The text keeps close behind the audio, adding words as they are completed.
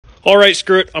All right,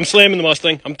 screw it. I'm slamming the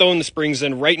Mustang. I'm throwing the springs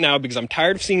in right now because I'm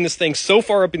tired of seeing this thing so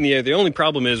far up in the air. The only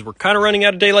problem is we're kind of running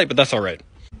out of daylight, but that's all right.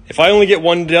 If I only get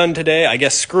one done today, I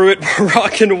guess screw it. We're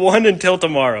rocking one until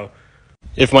tomorrow.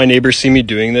 If my neighbors see me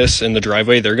doing this in the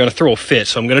driveway, they're going to throw a fit.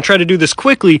 So I'm going to try to do this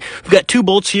quickly. We've got 2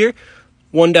 bolts here.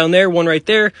 One down there, one right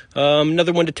there.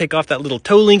 Another one to take off that little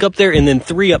toe link up there, and then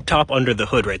 3 up top under the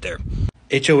hood right there.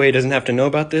 HOA doesn't have to know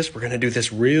about this. We're going to do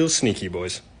this real sneaky,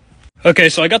 boys. Okay,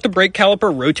 so I got the brake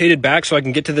caliper rotated back so I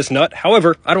can get to this nut.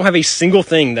 However, I don't have a single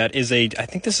thing that is I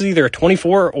think this is either a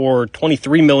 24 or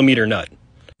 23 millimeter nut.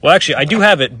 Well, actually, I do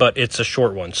have it, but it's a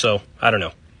short one, so I don't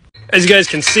know. As you guys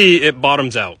can see, it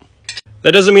bottoms out.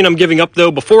 That doesn't mean I'm giving up, though.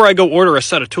 Before I go order a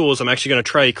set of tools, I'm actually going to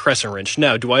try a crescent wrench.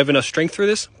 Now, do I have enough strength for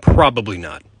this? Probably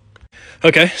not.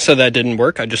 Okay, so that didn't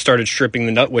work. I just started stripping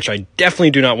the nut, which I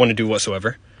definitely do not want to do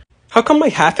whatsoever. How come my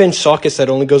half-inch socket set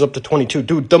only goes up to 22?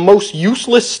 Dude, the most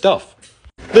useless stuff.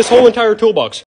 This whole entire toolbox